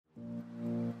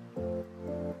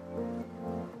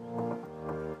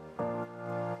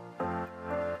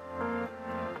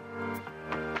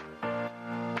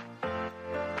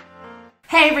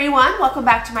Hey everyone, welcome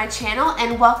back to my channel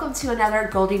and welcome to another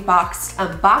Goldie Boxed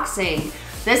unboxing.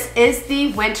 This is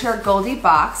the winter Goldie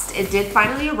Boxed. It did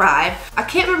finally arrive. I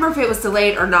can't remember if it was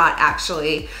delayed or not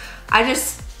actually. I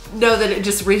just know that it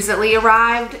just recently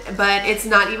arrived, but it's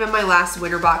not even my last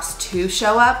winter box to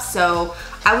show up, so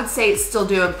I would say it's still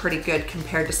doing pretty good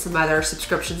compared to some other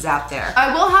subscriptions out there.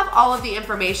 I will have all of the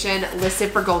information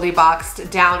listed for Goldie Boxed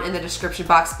down in the description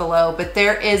box below, but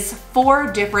there is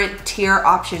 4 different tier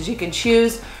options you can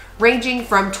choose, ranging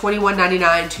from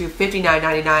 $21.99 to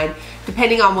 $59.99,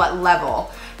 depending on what level.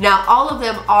 Now, all of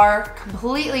them are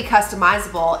completely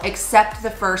customizable except the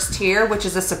first tier, which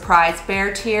is a surprise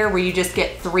bear tier where you just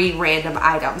get 3 random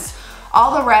items.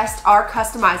 All the rest are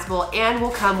customizable and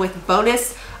will come with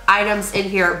bonus items in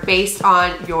here based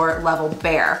on your level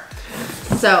bear.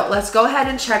 So let's go ahead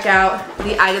and check out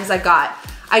the items I got.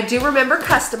 I do remember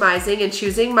customizing and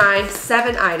choosing my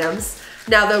 7 items.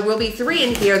 Now there will be 3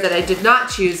 in here that I did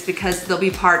not choose because they'll be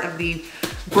part of the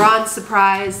bronze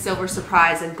surprise, silver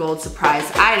surprise, and gold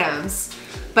surprise items.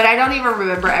 But I don't even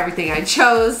remember everything I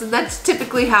chose, and that's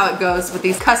typically how it goes with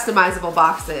these customizable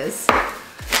boxes.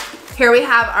 Here we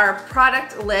have our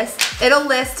product list. It'll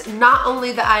list not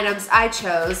only the items I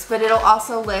chose, but it'll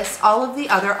also list all of the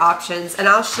other options, and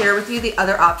I'll share with you the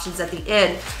other options at the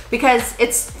end because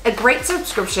it's a great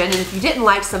subscription, and if you didn't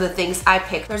like some of the things I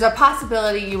picked, there's a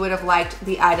possibility you would have liked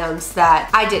the items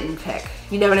that I didn't pick.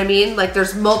 You know what I mean? Like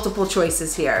there's multiple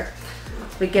choices here.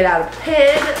 We get out a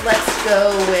pen. Let's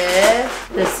go with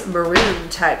this maroon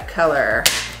type color.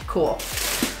 Cool.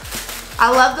 I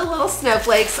love the little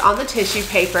snowflakes on the tissue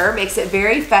paper. Makes it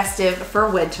very festive for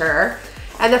winter.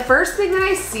 And the first thing that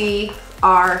I see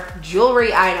are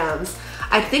jewelry items.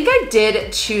 I think I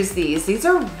did choose these. These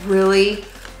are really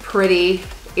pretty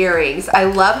earrings. I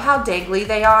love how dangly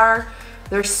they are.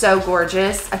 They're so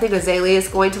gorgeous. I think Azalea is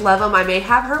going to love them. I may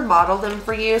have her model them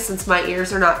for you since my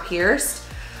ears are not pierced.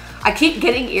 I keep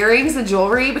getting earrings and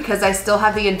jewelry because I still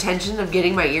have the intention of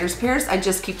getting my ears pierced. I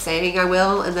just keep saying I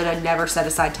will, and then I never set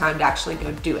aside time to actually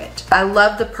go do it. I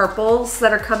love the purples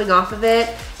that are coming off of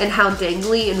it and how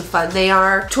dangly and fun they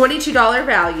are. $22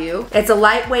 value. It's a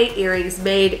lightweight earrings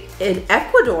made in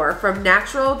Ecuador from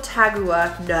natural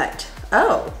tagua nut.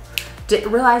 Oh,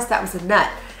 didn't realize that was a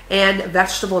nut. And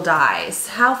vegetable dyes.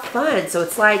 How fun. So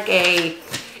it's like a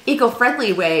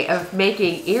eco-friendly way of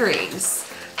making earrings.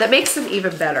 That makes them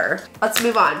even better. Let's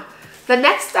move on. The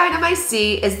next item I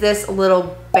see is this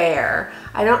little bear.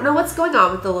 I don't know what's going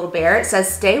on with the little bear. It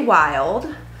says stay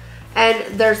wild.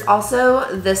 And there's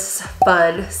also this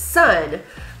fun sun,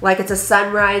 like it's a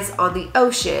sunrise on the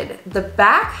ocean. The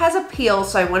back has a peel,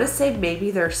 so I want to say maybe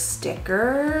they're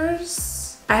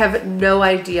stickers. I have no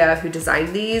idea who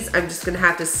designed these. I'm just gonna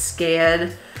have to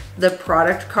scan the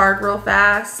product card real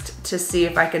fast to see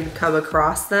if I can come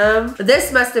across them.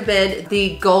 This must have been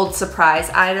the gold surprise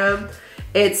item.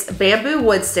 It's bamboo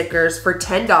wood stickers for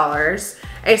 $10.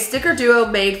 A sticker duo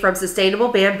made from sustainable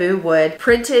bamboo wood,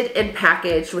 printed and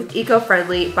packaged with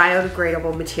eco-friendly,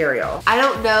 biodegradable material. I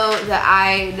don't know that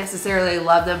I necessarily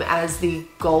love them as the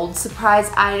gold surprise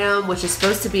item, which is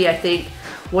supposed to be, I think,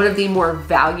 one of the more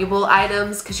valuable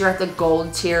items because you're at the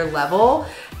gold tier level.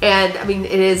 And I mean,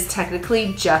 it is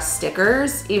technically just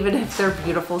stickers, even if they're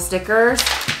beautiful stickers.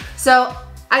 So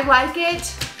I like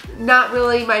it. Not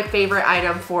really my favorite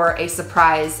item for a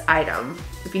surprise item,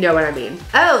 if you know what I mean.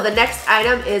 Oh, the next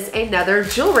item is another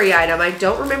jewelry item. I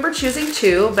don't remember choosing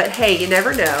 2, but hey, you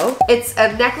never know. It's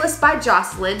a necklace by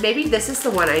Jocelyn. Maybe this is the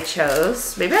one I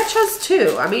chose. Maybe I chose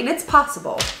 2. I mean, it's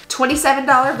possible.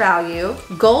 $27 value,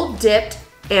 gold dipped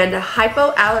and a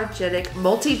hypoallergenic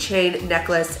multi-chain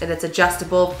necklace, and it's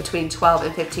adjustable between 12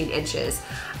 and 15 inches.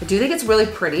 I do think it's really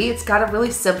pretty. It's got a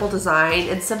really simple design,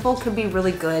 and simple can be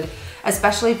really good,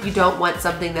 especially if you don't want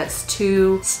something that's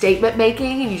too statement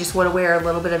making and you just want to wear a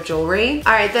little bit of jewelry.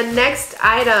 All right, the next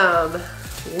item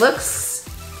looks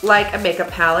like a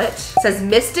makeup palette. It says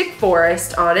Mystic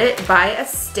Forest on it by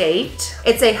Estate.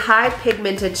 It's a high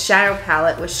pigmented shadow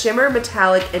palette with shimmer,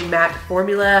 metallic, and matte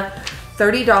formula.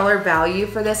 $30 value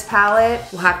for this palette.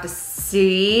 We'll have to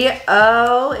see.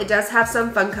 Oh, it does have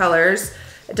some fun colors.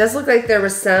 It does look like there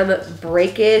was some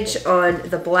breakage on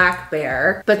the black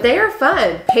bear, but they are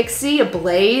fun. Pixie,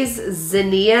 Blaze,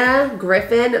 Zinnia,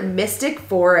 Griffin, Mystic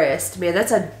Forest. Man,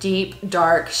 that's a deep,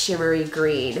 dark, shimmery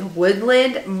green.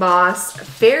 Woodland, Moss,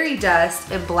 Fairy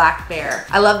Dust, and Black Bear.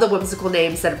 I love the whimsical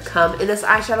names that have come in this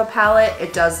eyeshadow palette.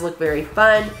 It does look very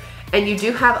fun, and you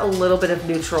do have a little bit of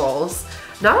neutrals.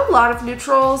 Not a lot of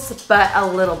neutrals, but a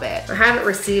little bit. I haven't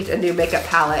received a new makeup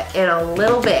palette in a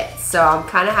little bit, so I'm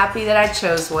kind of happy that I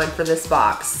chose one for this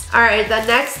box. All right, the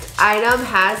next item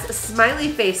has smiley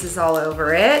faces all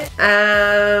over it.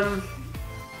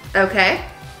 Okay.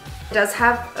 It does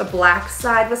have a black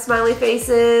side with smiley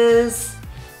faces.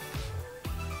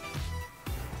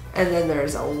 And then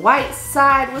there's a white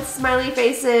side with smiley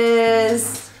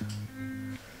faces.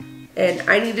 And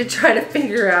I need to try to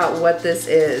figure out what this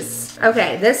is.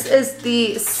 Okay, this is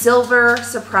the Silver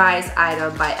Surprise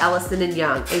item by Ellison &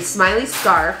 Young. A smiley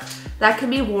scarf that can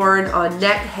be worn on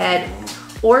neck, head,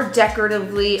 or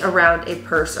decoratively around a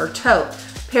purse or tote.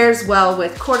 Pairs well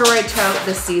with corduroy tote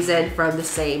this season from the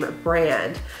same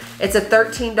brand. It's a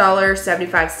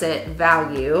 $13.75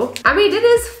 value. I mean, it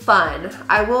is fun.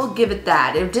 I will give it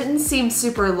that. It didn't seem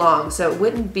super long, so it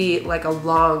wouldn't be like a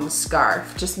long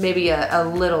scarf, just maybe a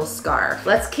little scarf.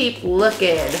 Let's keep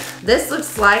looking. This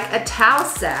looks like a towel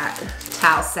set.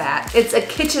 It's a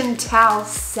kitchen towel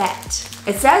set.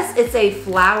 It says it's a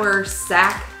flower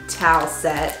sack towel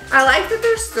set. I like that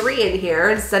there's 3 in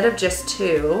here instead of just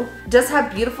 2. It does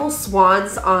have beautiful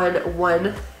swans on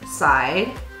one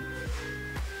side.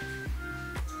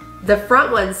 The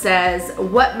front one says,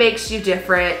 "What makes you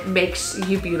different makes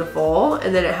you beautiful,"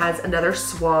 and then it has another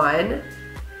swan.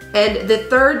 And the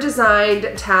third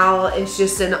designed towel is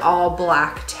just an all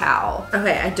black towel.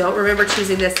 Okay, I don't remember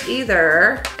choosing this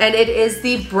either. And it is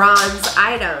the bronze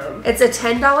item. It's a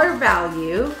 $10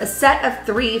 value, a set of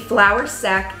 3 flower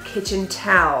sack kitchen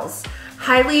towels.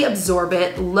 Highly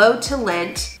absorbent, low to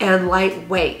lint, and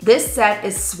lightweight. This set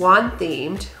is swan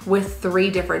themed with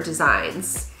 3 different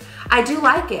designs. I do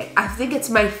like it. I think it's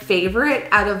my favorite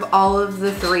out of all of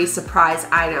the 3 surprise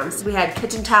items. We had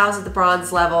kitchen towels at the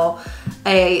bronze level,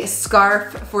 a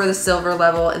scarf for the silver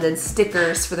level, and then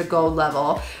stickers for the gold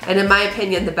level. And in my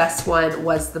opinion, the best one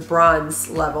was the bronze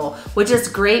level, which is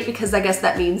great because I guess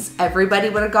that means everybody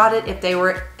would have got it. If they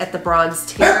were at the bronze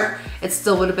tier, it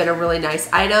still would have been a really nice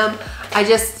item. I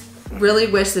just really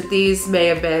wish that these may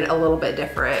have been a little bit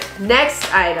different.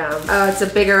 Next item. Oh, it's a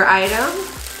bigger item.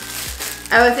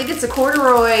 Oh, I think it's a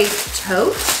corduroy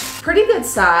tote. Pretty good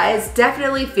size,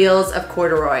 definitely feels of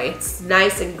corduroy. It's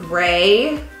nice and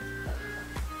gray.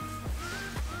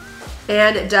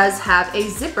 And it does have a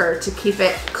zipper to keep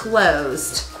it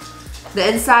closed. The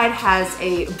inside has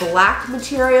a black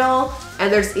material, and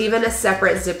there's even a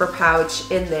separate zipper pouch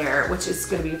in there, which is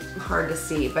gonna be hard to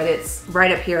see, but it's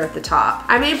right up here at the top.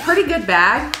 I mean, pretty good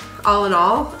bag. All in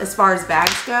all, as far as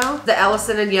bags go. The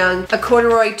Ellison & Young, a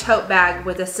corduroy tote bag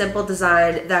with a simple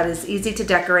design that is easy to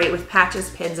decorate with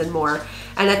patches, pins, and more.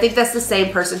 And I think that's the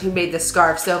same person who made the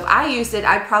scarf. So if I used it,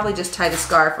 I'd probably just tie the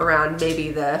scarf around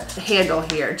maybe the handle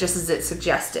here, just as it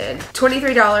suggested.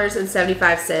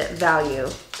 $23.75 value.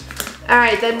 All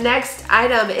right, the next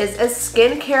item is a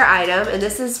skincare item, and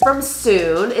this is from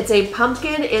Soon. It's a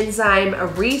pumpkin enzyme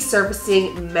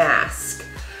resurfacing mask.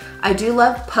 I do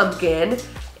love pumpkin,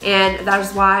 and that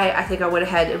is why I think I went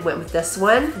ahead and went with this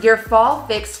one. Your fall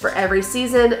fix for every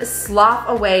season. Slough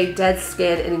away dead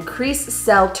skin and increase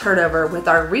cell turnover with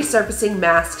our resurfacing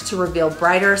mask to reveal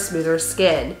brighter, smoother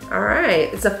skin. All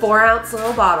right, it's a 4-ounce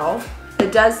little bottle.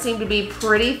 It does seem to be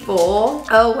pretty full.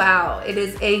 Oh wow, it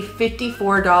is a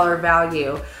 $54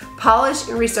 value. Polish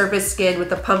and resurface skin with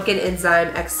the pumpkin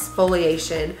enzyme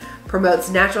exfoliation. Promotes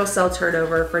natural cell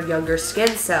turnover for younger skin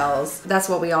cells. That's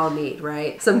what we all need,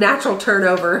 right? Some natural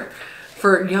turnover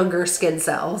for younger skin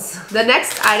cells. The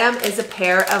next item is a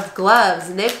pair of gloves,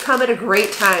 and they've come at a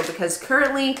great time because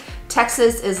currently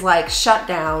Texas is like shut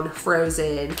down,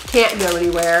 frozen, can't go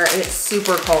anywhere, and it's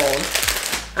super cold.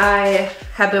 I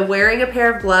have been wearing a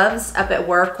pair of gloves up at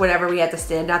work whenever we had to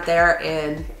stand out there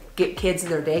and get kids in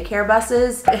their daycare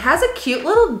buses. It has a cute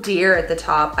little deer at the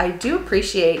top. I do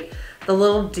appreciate the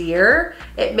little deer.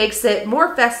 It makes it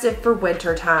more festive for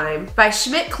winter time. By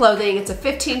Schmidt Clothing, it's a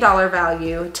 $15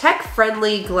 value.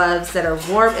 Tech-friendly gloves that are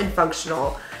warm and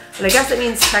functional. And I guess it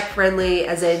means tech-friendly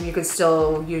as in you can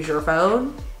still use your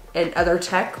phone and other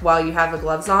tech while you have the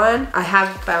gloves on. I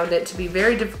have found it to be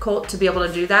very difficult to be able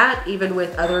to do that, even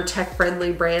with other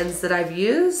tech-friendly brands that I've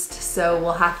used. So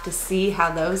we'll have to see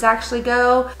how those actually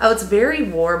go. Oh, it's very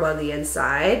warm on the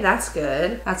inside. That's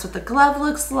good. That's what the glove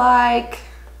looks like.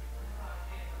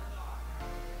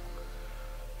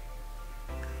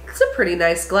 It's a pretty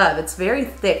nice glove. It's very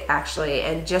thick actually,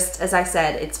 and just as I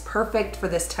said, it's perfect for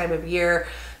this time of year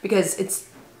because it's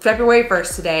February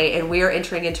 1st today and we are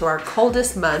entering into our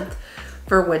coldest month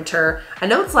for winter. I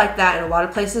know it's like that in a lot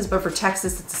of places, but for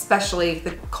Texas, it's especially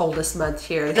the coldest month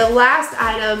here. The last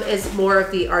item is more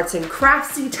of the arts and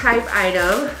craftsy type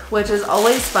item, which is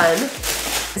always fun.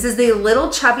 This is the little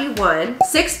chubby one.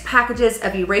 6 packages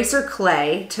of eraser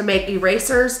clay to make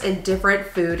erasers in different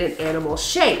food and animal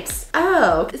shapes.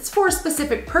 Oh, it's for a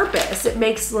specific purpose. It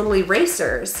makes little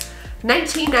erasers.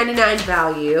 $19.99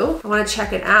 value. I want to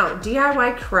check it out.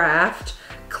 DIY craft,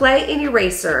 clay and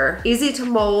eraser, easy to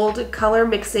mold, color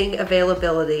mixing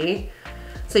availability.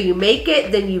 So you make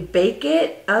it, then you bake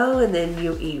it. Oh, and then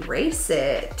you erase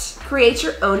it. Create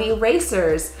your own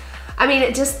erasers. I mean,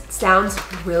 it just sounds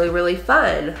really, really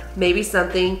fun. Maybe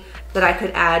something that I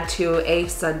could add to a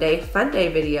Sunday Fun Day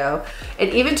video.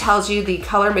 It even tells you the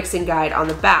color mixing guide on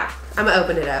the back. I'm gonna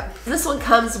open it up. This one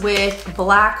comes with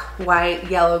black, white,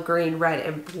 yellow, green, red,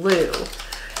 and blue.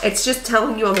 It's just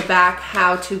telling you on the back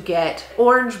how to get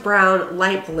orange, brown,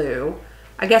 light blue,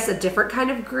 I guess a different kind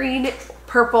of green,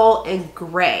 purple, and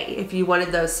gray if you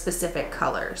wanted those specific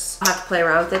colors. I'll have to play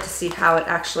around with it to see how it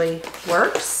actually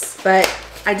works, but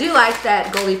I do like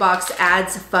that Goldie Box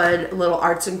adds fun little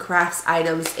arts and crafts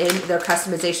items in their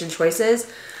customization choices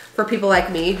for people like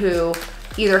me who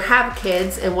either have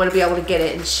kids and want to be able to get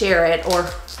it and share it, or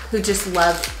who just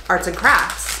love arts and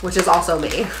crafts, which is also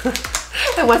me,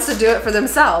 and wants to do it for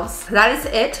themselves. That is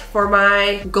it for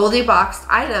my Goldie Box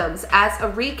items. As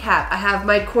a recap, I have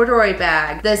my corduroy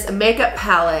bag, this makeup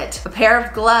palette, a pair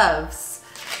of gloves,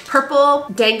 purple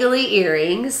dangly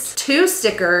earrings, 2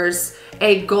 stickers,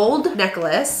 a gold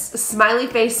necklace, a smiley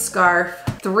face scarf,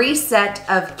 3 set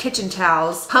of kitchen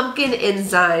towels, pumpkin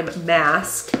enzyme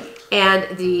mask, and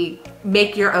the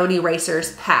make your own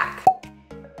erasers pack.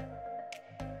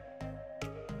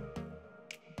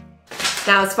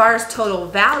 Now, as far as total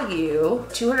value,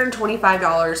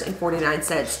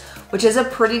 $225.49, which is a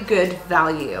pretty good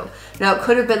value. Now, it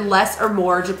could have been less or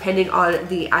more depending on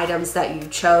the items that you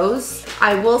chose.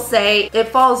 I will say it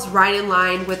falls right in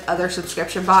line with other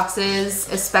subscription boxes,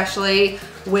 especially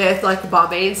with like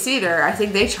Bombay and Cedar. I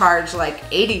think they charge like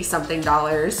 $80-something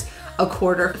a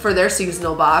quarter for their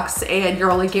seasonal box, and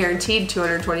you're only guaranteed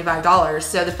 $225.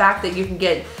 So the fact that you can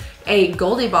get a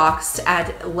Goldie Box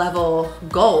at level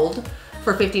gold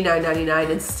for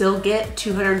 $59.99 and still get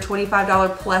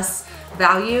 $225 plus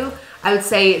value, I would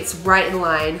say it's right in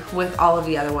line with all of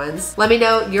the other ones. Let me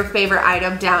know your favorite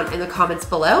item down in the comments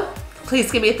below.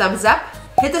 Please give me a thumbs up,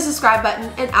 hit the subscribe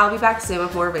button, and I'll be back soon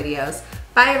with more videos.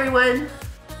 Bye everyone.